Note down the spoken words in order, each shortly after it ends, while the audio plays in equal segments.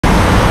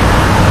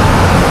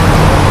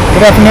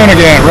Good afternoon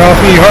again. Ralph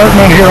E.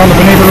 Hartman here on the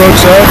Beneva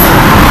roadside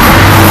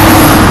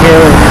near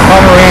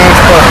Pomerantz,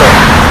 Buffalo.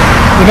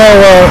 You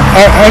know,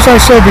 as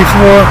I said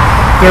before,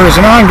 there is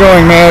an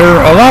ongoing matter,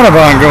 a lot of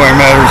ongoing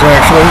matters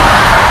actually,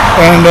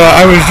 and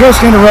I was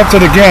just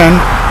interrupted again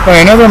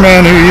by another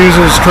man who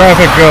uses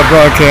traffic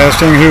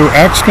broadcasting who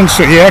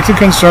he acted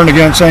concerned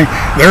again, saying,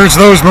 "There's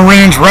those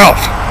Marines,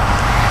 Ralph."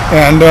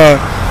 And,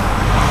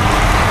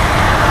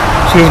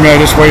 excuse me,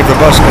 I just waved the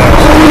bus pass.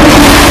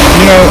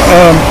 You know,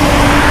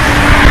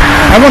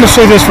 I want to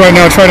say this right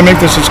now, try to make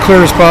this as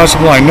clear as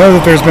possible. I know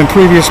that there's been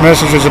previous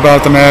messages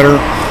about the matter.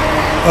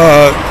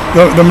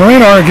 The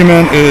Marine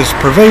argument is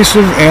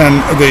pervasive,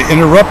 and they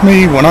interrupt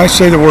me when I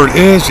say the word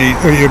 "is." He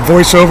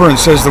voice over and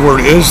says the word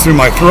 "is" through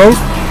my throat,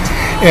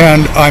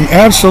 and I'm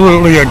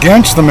absolutely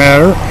against the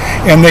matter.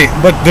 And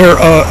but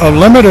they're a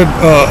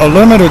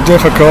limited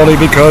difficulty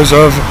because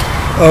of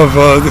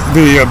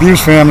the abuse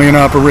family in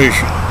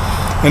operation.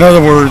 In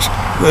other words,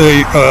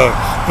 they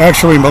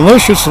actually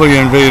maliciously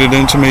invaded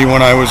into me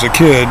when I was a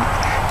kid,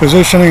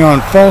 positioning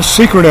on false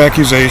secret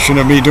accusation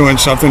of me doing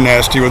something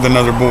nasty with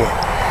another boy.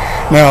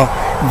 Now,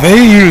 they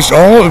used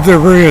all of their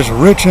various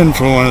rich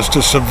influence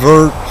to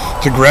subvert,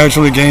 to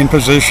gradually gain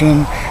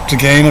position, to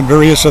gain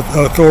various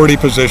authority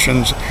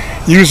positions,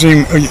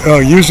 using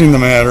the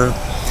matter,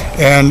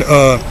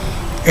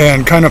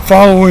 and kind of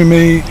following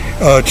me,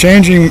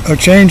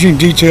 changing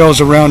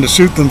details around to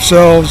suit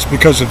themselves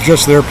because of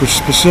just their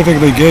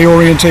specifically gay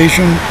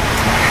orientation.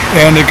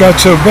 And it got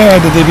so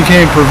bad that they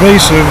became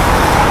pervasive.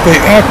 They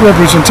act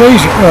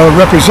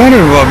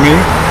representative of me,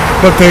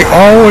 but they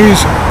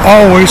always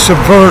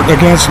subvert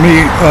against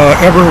me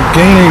ever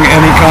gaining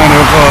any kind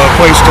of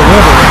place to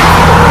live or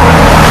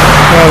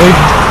anything.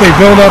 They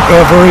build up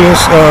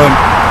various, kind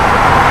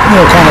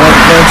of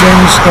like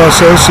legends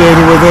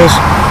associated with this,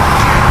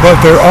 but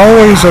they're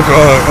always of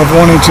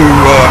wanting to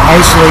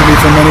isolate me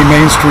from any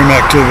mainstream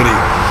activity.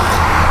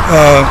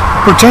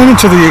 Pertaining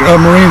to the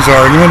Marines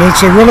argument,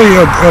 it's really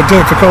a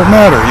difficult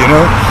matter, you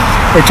know.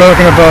 We're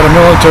talking about a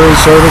military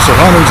service of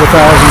hundreds of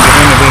thousands of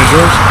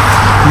individuals,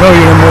 a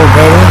million or more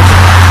veterans,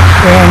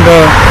 and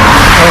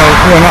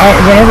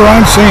whenever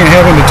I'm seen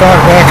having to talk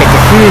back at the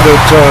few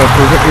that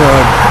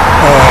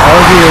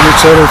argue and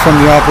etc.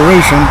 from the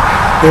operation,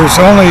 there's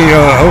only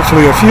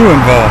hopefully a few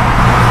involved,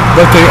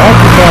 but they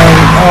occupy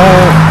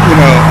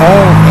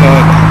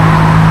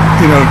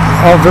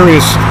all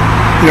various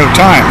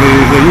time.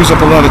 They use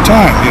up a lot of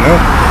time,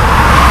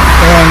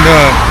 and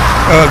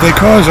they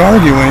cause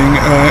arguing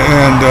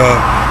and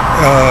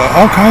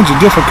all kinds of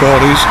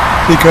difficulties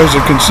because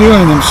of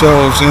concealing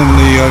themselves in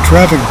the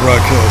traffic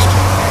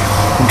broadcasting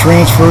and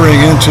transferring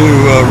into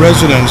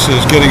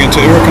residences, getting into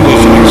air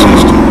conditioning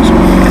systems,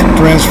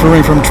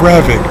 transferring from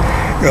traffic,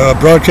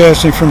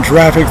 broadcasting from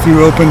traffic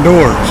through open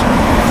doors,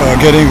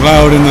 getting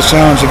loud in the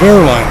sounds of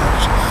airliners.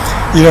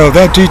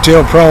 That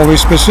detail probably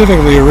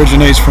specifically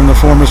originates from the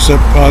former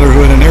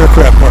stepfatherhood and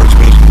aircraft parts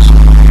business.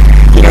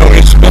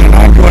 It's been an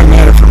ongoing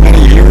matter for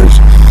many years.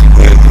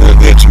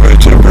 It's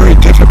a very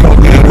difficult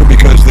matter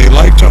because they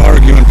like to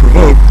argue and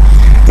provoke,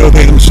 though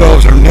they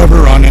themselves are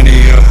never on any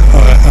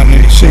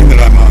scene that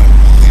I'm on.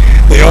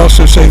 They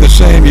also say the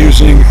same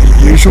using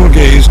usual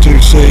gaze to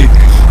say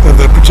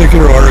the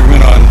particular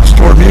argument on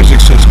stored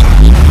music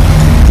systems.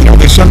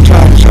 They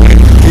sometimes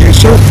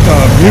usurp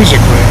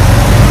musically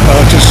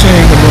to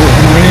sing the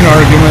Marine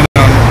argument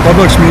on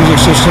Publix music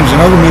systems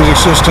and other music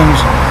systems,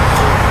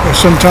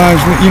 sometimes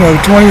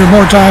 20 or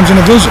more times in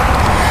a visit.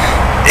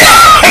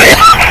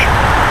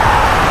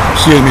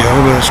 Excuse me, a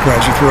little bit of a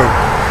scratchy throat.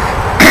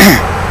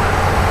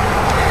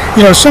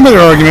 Some of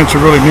their arguments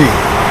are really mean,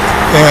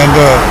 and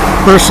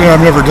personally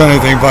I've never done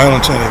anything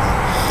violent to anyone.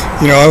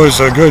 I was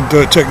a good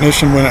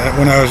technician when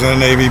I was in the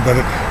Navy, but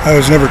I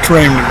was never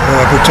trained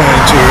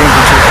pertaining to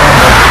infantry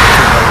combat.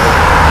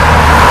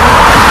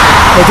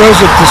 But those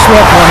that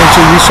disrupt wanting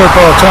to usurp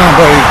all time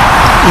by,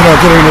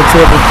 getting into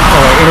trouble,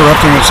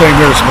 interrupting and saying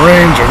there's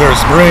Marines or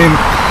there's Marine,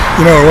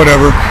 or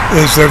whatever,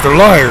 is that they're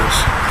liars.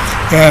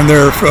 And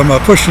they're from a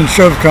push and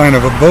shove kind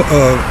of a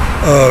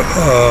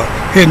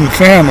hidden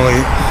family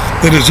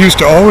that is used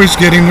to always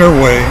getting their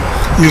way,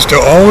 used to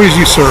always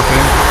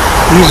usurping,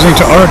 using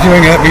to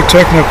arguing at me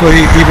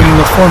technically, even in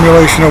the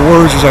formulation of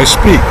words as I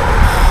speak.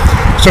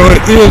 So it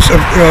is a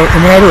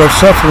matter of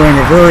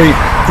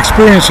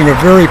experiencing a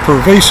very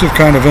pervasive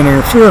kind of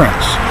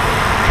interference.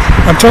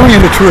 I'm telling you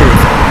the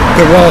truth,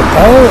 that while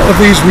all of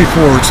these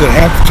reports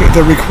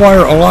that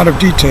require a lot of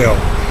detail,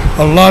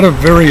 a lot of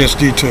various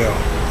detail,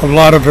 a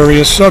lot of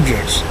various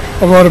subjects,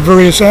 a lot of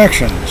various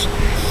actions,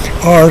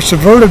 are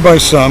subverted by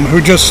some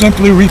who just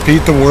simply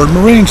repeat the word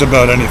Marines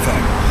about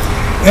anything.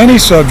 Any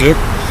subject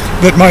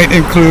that might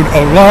include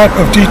a lot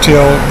of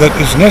detail that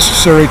is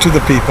necessary to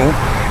the people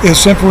is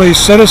simply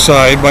set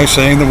aside by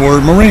saying the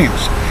word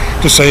Marines.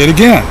 To say it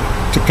again,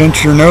 to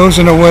pinch your nose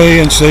in a way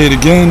and say it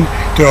again,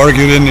 to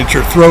argue it in at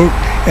your throat,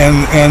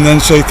 and then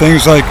say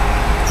things like,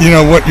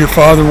 what your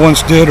father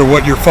once did, or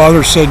what your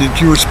father said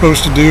that you were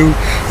supposed to do,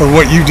 or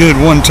what you did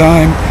one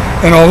time,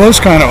 and all those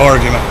kind of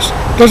arguments.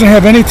 Doesn't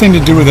have anything to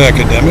do with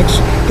academics,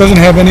 doesn't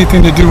have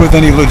anything to do with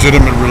any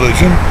legitimate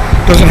religion,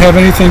 doesn't have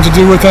anything to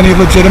do with any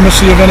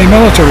legitimacy of any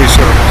military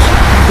service.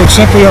 It's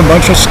simply a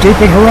bunch of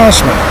stupid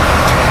harassment.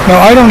 Now,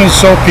 I don't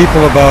insult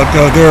people about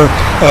their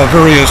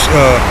various,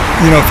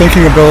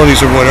 thinking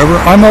abilities or whatever.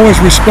 I'm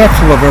always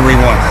respectful of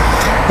everyone.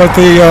 But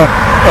the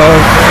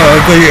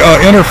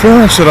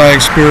interference that I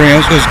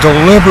experience is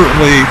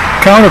deliberately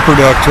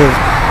counterproductive,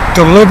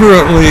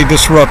 deliberately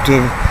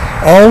disruptive,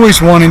 always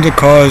wanting to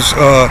cause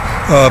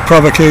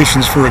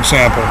provocations, for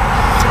example.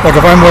 Like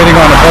if I'm waiting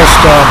on a bus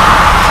stop,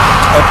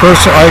 I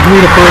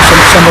greet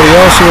somebody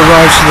else who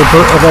arrives to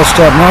the bus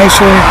stop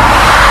nicely.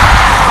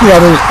 The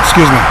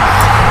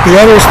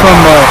others from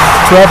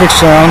traffic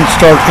sound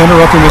start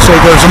interrupting to say,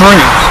 "There's the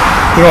Marines."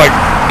 They're like,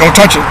 "Don't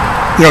touch it.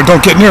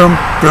 Don't get near them.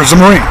 There's the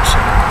Marines."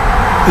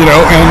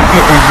 And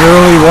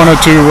barely wanted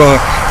to,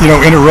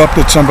 interrupt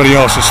that somebody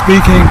else is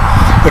speaking.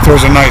 If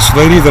there's a nice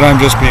lady that I'm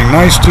just being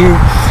nice to,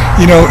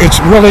 it's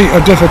really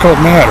a difficult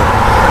matter.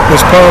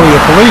 It's probably a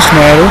police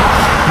matter,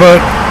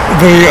 but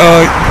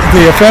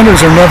the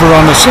offenders are never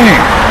on the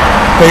scene.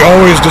 They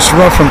always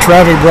disrupt from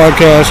traffic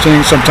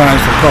broadcasting,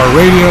 sometimes from car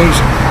radios,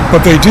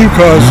 but they do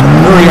cause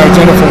very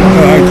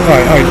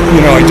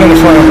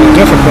identifiable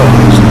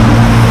difficulties.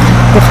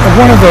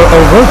 One of the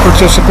overt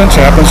participants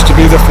happens to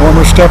be the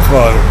former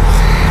stepfather.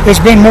 It's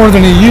been more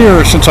than a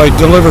year since I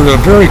delivered a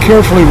very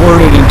carefully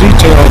worded and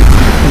detailed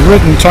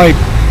written type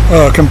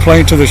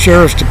complaint to the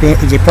Sheriff's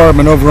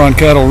Department over on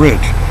Cattle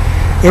Ridge.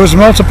 It was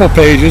multiple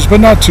pages,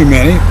 but not too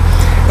many,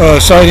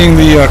 citing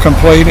the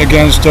complaint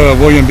against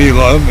William B.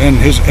 Love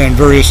and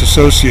various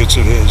associates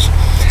of his.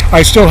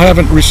 I still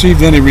haven't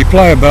received any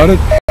reply about it,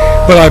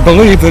 but I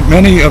believe that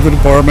many of the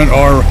department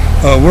are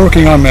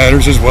working on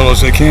matters as well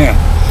as they can.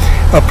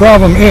 A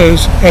problem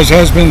is, as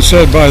has been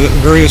said by the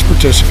various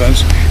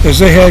participants, is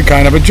they had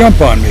kind of a jump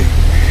on me.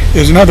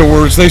 In other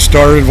words, they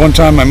started, one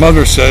time my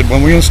mother said,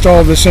 "When we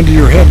installed this into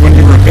your head when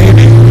you were a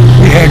baby,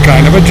 we had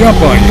kind of a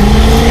jump on you."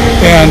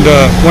 And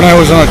when I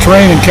was on a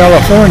train in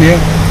California,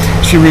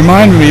 she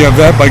reminded me of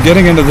that by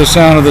getting into the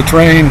sound of the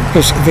train,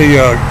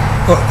 the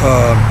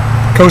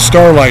Coast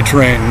Starlight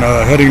train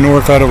heading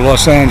north out of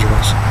Los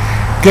Angeles.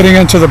 Getting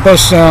into the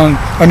bus sound,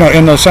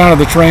 in the sound of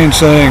the train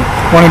saying,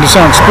 wanting to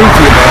sound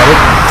spooky about it,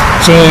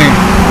 saying,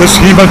 "This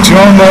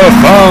hematoma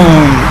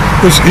found,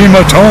 this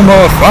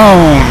hematoma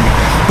found,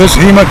 this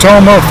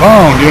hematoma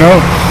found,"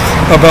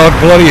 about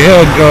bloody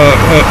head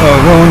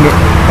wound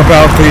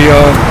about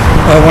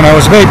when I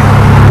was a baby.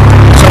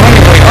 So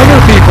anyway,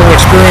 other people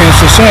experience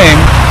the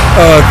same.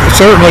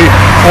 Certainly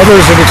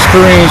others have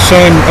experienced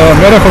same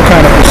medical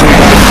kind of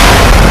procedures,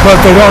 but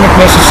they don't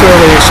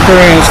necessarily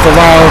experience the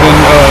loud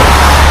and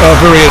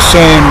various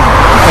same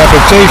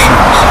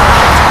affectations.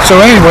 So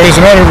anyway, as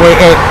a matter of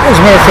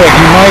fact,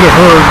 you might have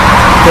heard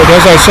that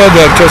as I said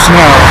that just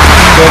now,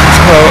 that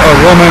a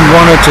woman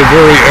wanted to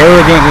very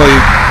arrogantly,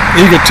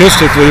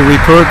 egotistically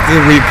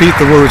repeat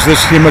the words,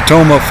 "This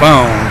hematoma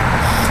found,"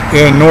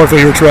 in north of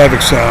your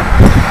traffic sound,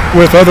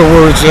 with other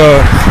words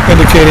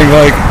indicating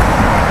like,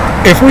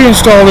 if we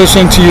install this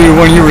into you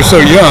when you were so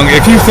young,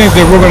 if you think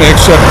that we're going to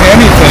accept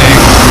anything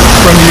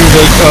from you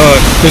that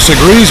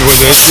disagrees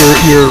with it,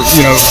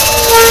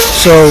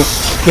 so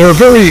they're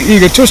very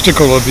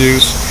egotistical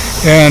abuse,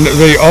 and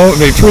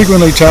they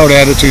frequently tout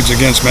attitudes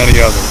against many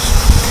others.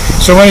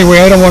 So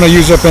anyway, I don't want to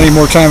use up any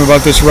more time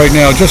about this right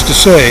now, just to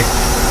say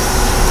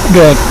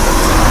that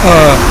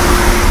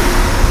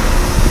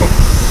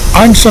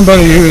I'm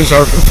somebody who is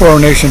for our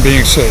nation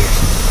being safe.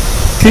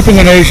 Keeping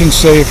the nation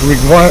safe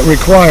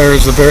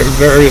requires the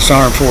various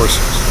armed forces.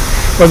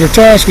 But their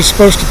task is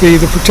supposed to be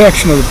the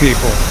protection of the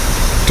people,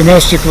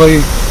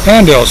 domestically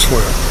and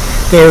elsewhere.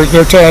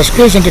 Their task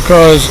isn't to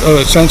cause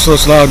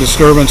senseless loud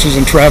disturbances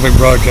in traffic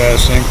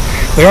broadcasting.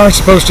 They aren't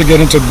supposed to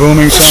get into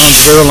booming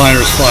sounds of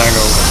airliners flying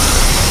over.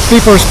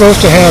 People are supposed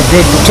to have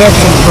good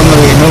protection from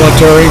the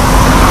military,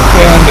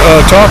 and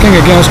talking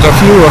against a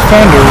few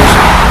offenders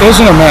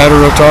isn't a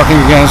matter of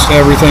talking against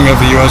everything of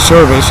the U.S.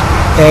 service,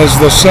 as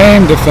the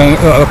same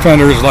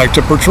offenders like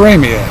to portray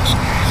me as.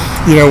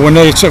 When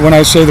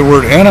I say the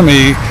word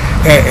enemy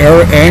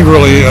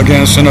angrily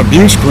against an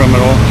abuse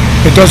criminal,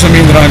 it doesn't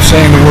mean that I'm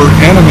saying the word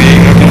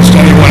enemy against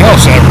anyone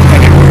else anywhere.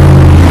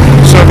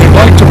 So they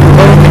like to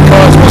provoke and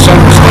cause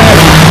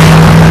misunderstanding,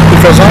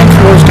 because I'm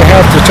forced to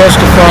have to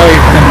testify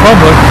in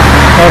public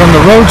out on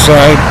the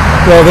roadside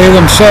while they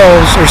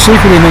themselves are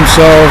secreting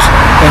themselves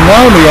in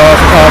loudly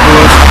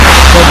operate,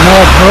 but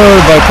not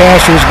heard by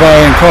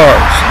passers-by in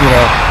cars,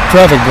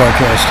 traffic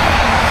broadcasting.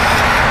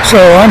 So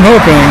I'm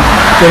hoping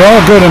that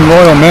all good and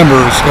loyal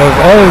members of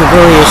all of the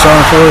various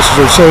armed forces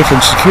are safe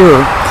and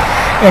secure,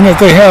 and that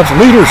they have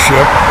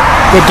leadership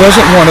that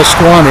doesn't want to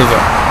squander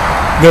them,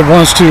 that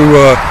wants to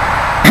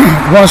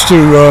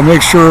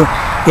make sure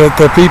that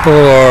the people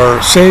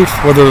are safe,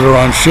 whether they're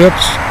on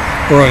ships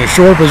or in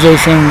shore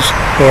positions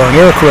or in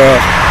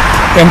aircraft,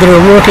 and that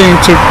are working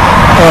to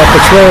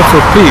patrol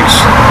for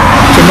peace,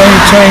 to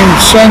maintain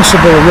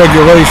sensible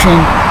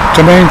regulation,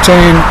 to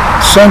maintain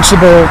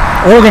sensible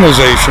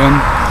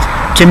organization,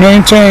 to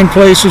maintain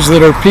places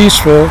that are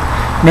peaceful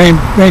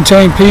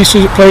maintain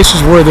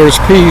places where there's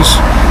peace,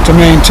 to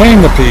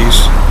maintain the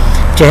peace,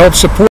 to help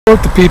support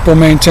the people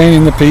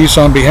maintaining the peace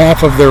on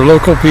behalf of their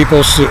local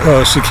people's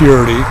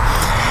security,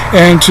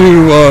 and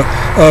to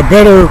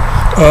better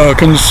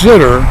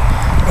consider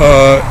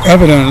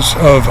evidence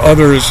of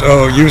others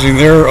using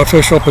their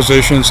official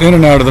positions in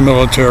and out of the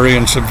military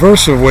in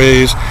subversive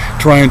ways,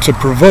 trying to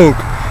provoke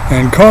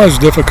and cause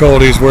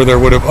difficulties where there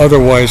would have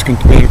otherwise been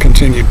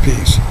continued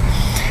peace.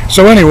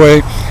 So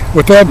anyway,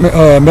 with that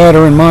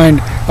matter in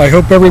mind, I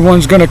hope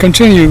everyone's going to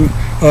continue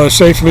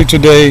safely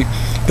today,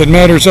 that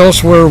matters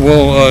elsewhere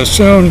will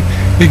soon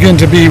begin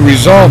to be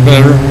resolved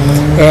better,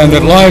 and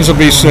that lives will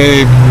be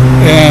saved,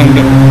 and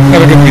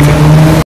have a good weekend.